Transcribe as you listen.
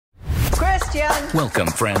Christian. Welcome,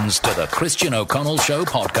 friends, to the Christian O'Connell Show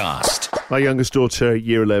podcast. My youngest daughter,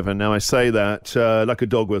 year 11. Now, I say that like a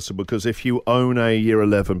dog whistle because if you own a year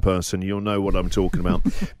 11 person, you'll know what I'm talking about.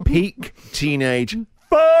 Peak teenage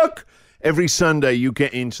fuck. Every Sunday you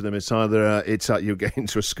get into them. It's either you get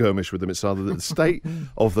into a skirmish with them. It's either the state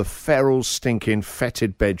of the feral, stinking,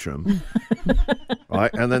 fetid bedroom,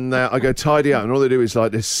 right? And then I go tidy up, and all they do is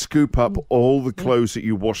like they scoop up all the clothes that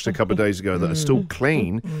you washed a couple of days ago that are still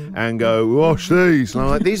clean, and go wash these. And I'm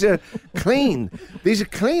like, these are clean. These are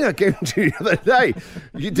clean. I gave them to you the other day.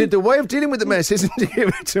 The way of dealing with the mess isn't to give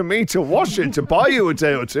it to me to wash it, to buy you a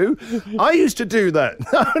day or two. I used to do that.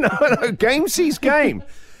 No. Game sees game.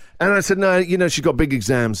 And I said, no, she's got big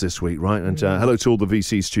exams this week, right? And hello to all the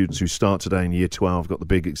VC students who start today in year 12, got the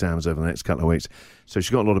big exams over the next couple of weeks. So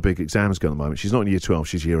she's got a lot of big exams going at the moment. She's not in year 12,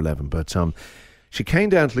 she's year 11. But she came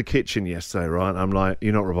down to the kitchen yesterday, right? I'm like,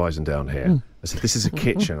 you're not revising down here. I said, this is a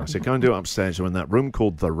kitchen. I said, go and do it upstairs. We're in that room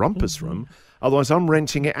called the rumpus room. Otherwise, I'm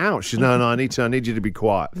renting it out. She said, no, I need you to be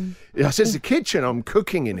quiet. I said, it's a kitchen. I'm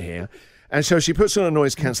cooking in here. And so she puts on her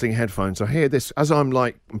noise-cancelling headphones. I hear this as I'm,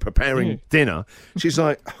 preparing dinner. She's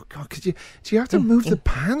like, oh, God, do you have to move the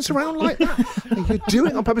pans around like that? You're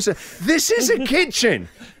doing it on purpose. This is a kitchen.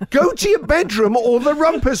 Go to your bedroom or the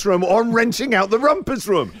rumpus room, or I'm renting out the rumpus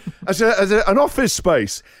room as an office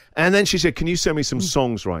space. And then she said, can you send me some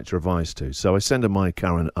songs, right, to revise to? So I send her my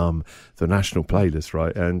current, the national playlist,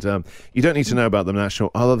 right? And you don't need to know about the national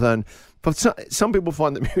other than... But some people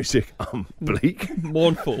find the music bleak.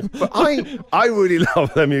 Mournful. But I really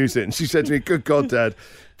love their music. And she said to me, good God, Dad,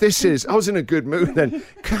 I was in a good mood then.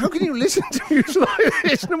 How can you listen to music like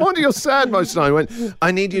this? No wonder you're sad most of the time. I went,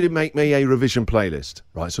 I need you to make me a revision playlist.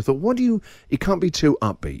 Right, so I thought, it can't be too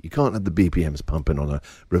upbeat. You can't have the BPMs pumping on a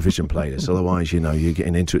revision playlist. Otherwise, you're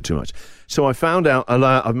getting into it too much. So I found out,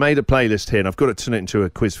 I've made a playlist here, and I've got to turn it into a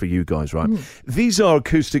quiz for you guys, right? These are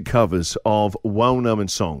acoustic covers of well-known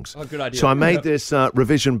songs. Oh, good idea. So I made this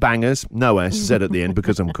revision Bangerz, no S, Z at the end,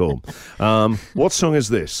 because I'm cool. What song is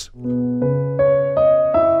this?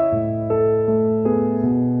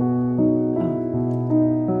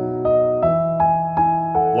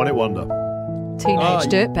 One It Wonder. Teenage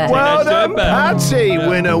Dirtbag. Well done, Dirtbag. Patsy.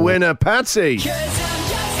 Yeah. Winner, Patsy. Sky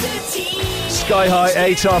High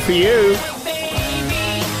 8 for you.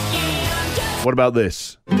 What about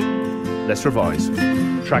this? Let's revise.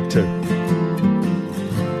 Track 2.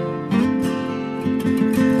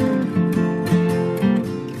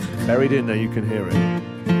 Buried in there, you can hear it.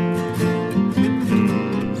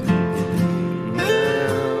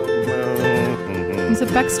 Is it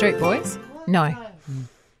Backstreet Boys? No.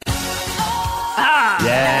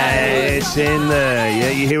 Yeah, it's in there. Yeah,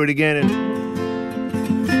 you hear it again.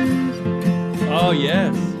 Oh,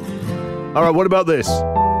 yes. All right, what about this?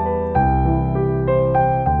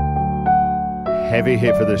 Heavy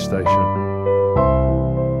hit for this station.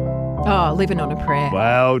 Oh, Living on a Prayer.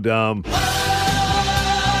 Well done.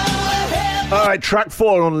 All right, track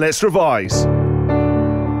 4 on Let's Revise.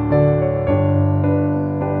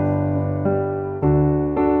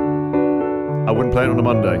 I wouldn't play it on a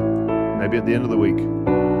Monday. Maybe at the end of the week.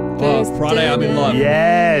 Oh, Friday I'm in love.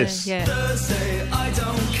 Yes. Yeah.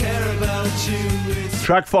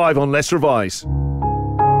 Track 5 on Let's Revise.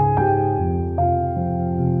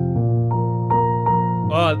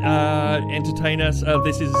 Entertain us.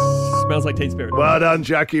 This is Smells Like Teen Spirit. Well done,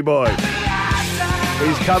 Jackie boy.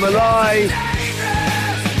 He's come alive.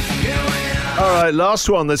 All right, last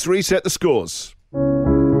one. Let's reset the scores.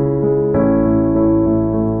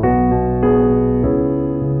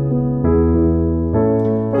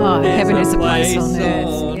 Oh, Heaven is a Place on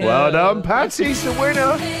Earth. Yeah. Well done, Patsy's the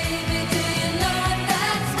winner.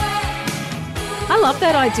 I love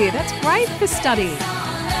that idea. That's great for study.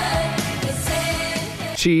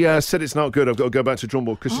 She said it's not good. I've got to go back to drum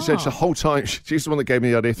board because she said the whole time, she's the one that gave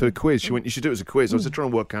me the idea for the quiz. She went, you should do it as a quiz. I was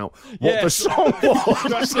trying to work out what the song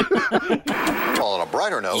was. On a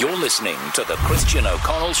brighter note, you're listening to the Christian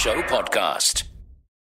O'Connell Show podcast.